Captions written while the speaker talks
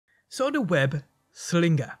So the Web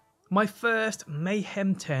Slinger, my first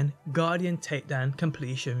Mayhem 10 Guardian Takedown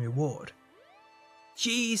completion reward.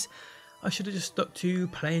 Jeez, I should have just stuck to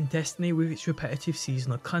playing Destiny with its repetitive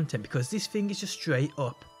seasonal content, because this thing is just straight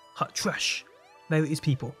up hot trash. There it is,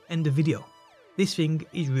 people, end of video. This thing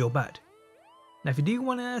is real bad. Now if you do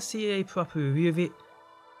want to see a proper review of it,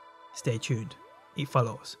 stay tuned, it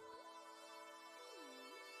follows.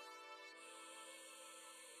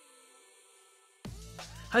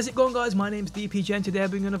 How's it going, guys? My name's DPJ and today I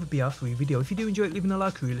bring another BL3 video. If you do enjoy it, leaving a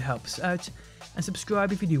like really helps out, and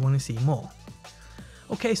subscribe if you do want to see more.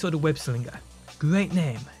 Okay, so the Web Slinger. Great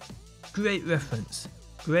name, great reference,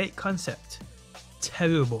 great concept,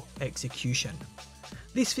 terrible execution.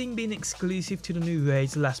 This thing being exclusive to the new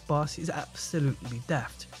raid's last boss is absolutely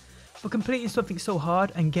daft. For completing something so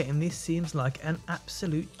hard and getting this seems like an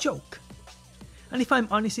absolute joke. And if I'm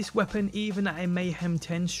honest, this weapon even at a Mayhem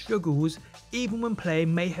 10 struggles even when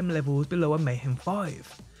playing Mayhem levels below a Mayhem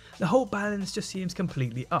 5. The whole balance just seems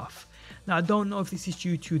completely off. Now I don't know if this is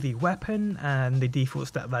due to the weapon and the default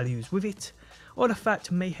stat values with it, or the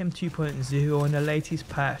fact Mayhem 2.0 and the latest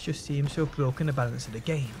patch just seems to have broken the balance of the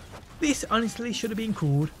game. This honestly should have been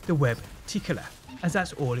called the Web Tickler, as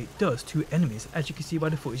that's all it does to enemies, as you can see by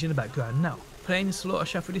the footage in the background now. Playing the slaughter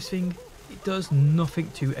shaft with this thing, it does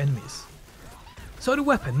nothing to enemies. So the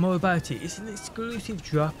weapon, more about it, is an exclusive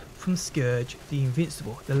drop from Scourge the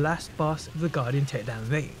Invincible, the last boss of the Guardian Takedown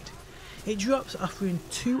raid. It drops offering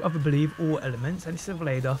 2 of I believe all elements, and it's a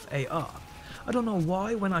laid off AR. I don't know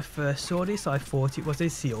why when I first saw this I thought it was a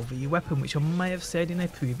CLV weapon, which I may have said in a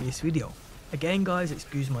previous video. Again guys,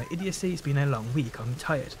 excuse my idiocy, it's been a long week, I'm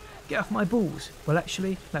tired. Get off my balls. Well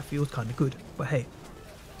actually, that feels kinda good, but hey.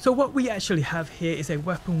 So what we actually have here is a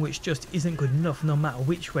weapon which just isn't good enough no matter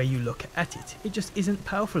which way you look at it. It just isn't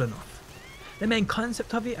powerful enough. The main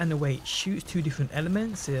concept of it and the way it shoots 2 different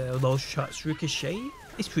elements, those shots ricochet,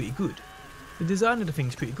 is pretty good. The design of the thing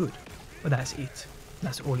is pretty good, but that's it.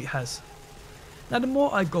 That's all it has. Now the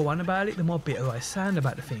more I go on about it, the more bitter I sound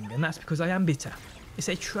about the thing, and that's because I am bitter. It's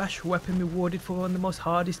a trash weapon rewarded for one of the most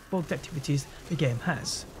hardest bugged activities the game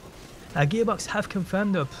has. Now Gearbox have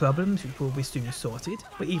confirmed there are problems which will be soon sorted,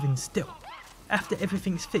 but even still, after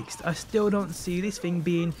everything's fixed, I still don't see this thing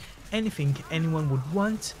being anything anyone would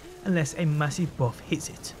want unless a massive buff hits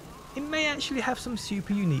it. It may actually have some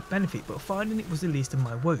super unique benefit, but finding it was the least of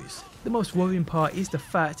my worries. The most worrying part is the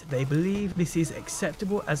fact they believe this is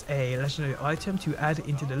acceptable as a legendary item to add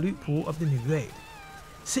into the loot pool of the new raid.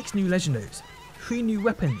 6 new legendaries, 3 new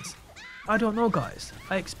weapons. I don't know guys,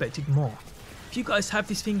 I expected more. If you guys have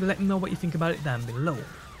this thing, let me know what you think about it down below.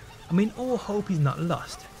 I mean, all hope is not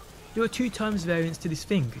lost. There are 2 times variants to this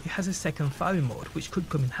thing. It has a second firing mode which could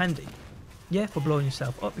come in handy. Yeah, for blowing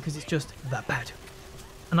yourself up, because it's just that bad.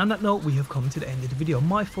 And on that note, we have come to the end of the video.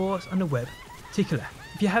 My thoughts on the Web Tickler.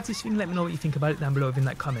 If you have this thing, let me know what you think about it down below in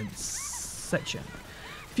that comments section.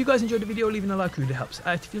 If you guys enjoyed the video, leaving a like really helps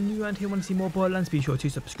out. If you're new around here and want to see more Borderlands, be sure to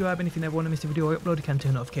subscribe, and if you never want to miss a video I upload, you can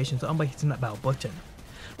turn notifications on by hitting that bell button.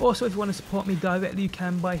 Also, if you want to support me directly, you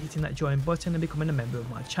can by hitting that join button and becoming a member of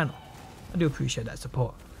my channel. I do appreciate that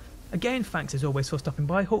support. Again, thanks as always for stopping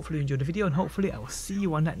by. Hopefully you enjoyed the video, and hopefully I will see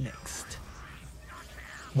you on that next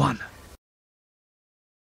one.